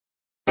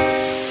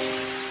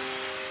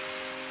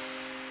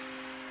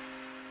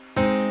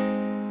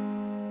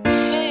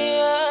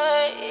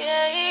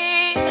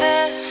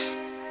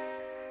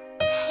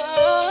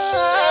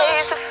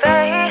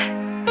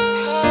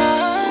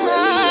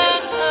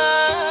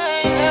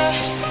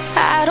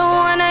I don't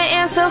wanna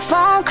answer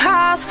phone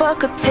calls,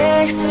 fuck a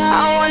text.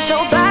 I want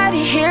your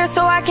body here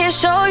so I can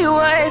show you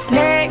what's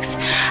next.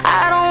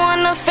 I don't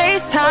wanna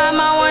FaceTime,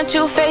 I want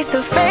you face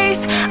to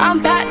face. I'm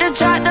about to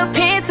drop the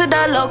pin to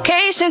the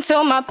location,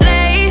 to my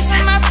place.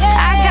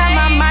 I got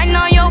my mind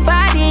on your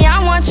body, I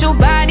want you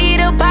body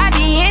to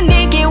body. And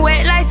it get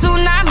wet like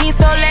tsunami,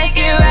 so let's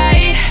get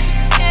right.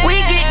 We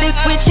get to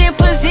switch in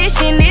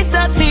position, it's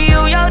up to you,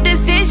 your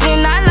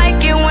decision. I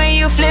like it when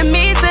you flip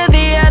me to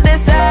the other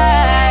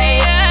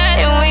side,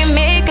 and we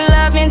make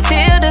love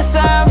until the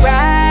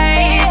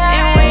sunrise.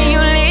 And when you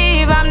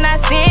leave, I'm not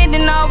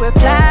sending no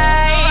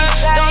reply.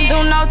 Don't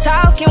do no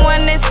talking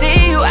when they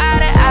see you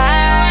out of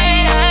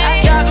eye.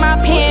 I drop my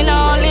pen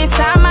only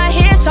time I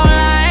hit your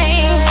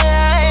line.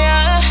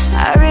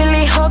 I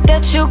really hope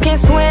that you can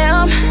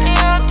swim,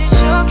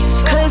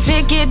 cause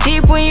it get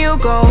deep when you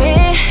go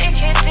in.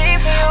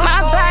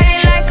 My body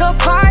like a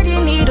party,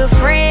 need a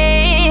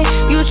friend.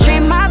 You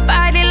treat my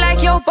body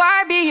like your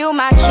Barbie, you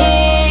my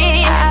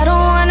king. I don't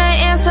wanna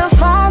answer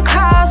phone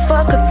calls,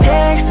 fuck a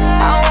text.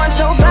 I want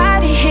your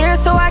body here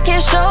so I can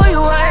show you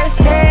what's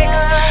next.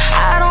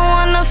 I don't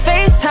wanna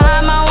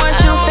FaceTime, I want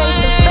you face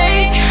to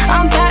face.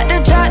 I'm about to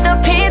drop the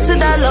pin to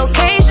the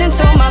location,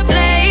 to my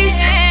place.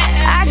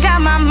 I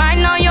got my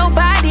mind on your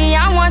body,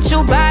 I want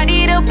you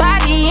body to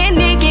body. And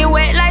it get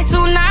wet like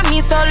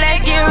tsunami, so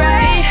let's get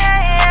right.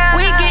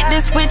 We get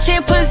to switch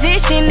in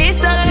position,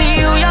 it's up to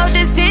you, your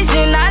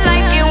decision. I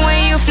like it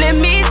when you flip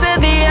me to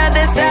the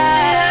other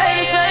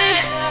side.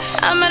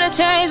 I'm gonna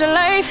change your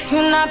life,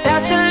 you're not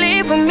about to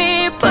leave with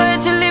me,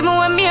 but you're living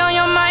with me on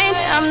your mind.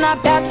 I'm not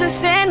about to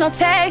send no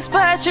text,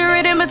 but you're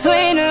reading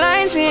between the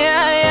lines.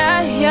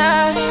 Yeah.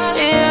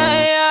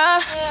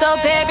 So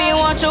baby,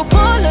 won't you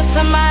pull up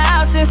to my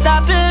house and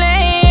stop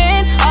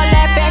playing all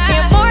that back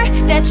and forth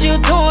that you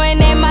doing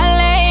in my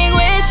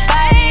language.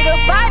 Body to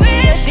body,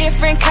 a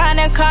different kind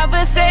of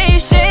conversation.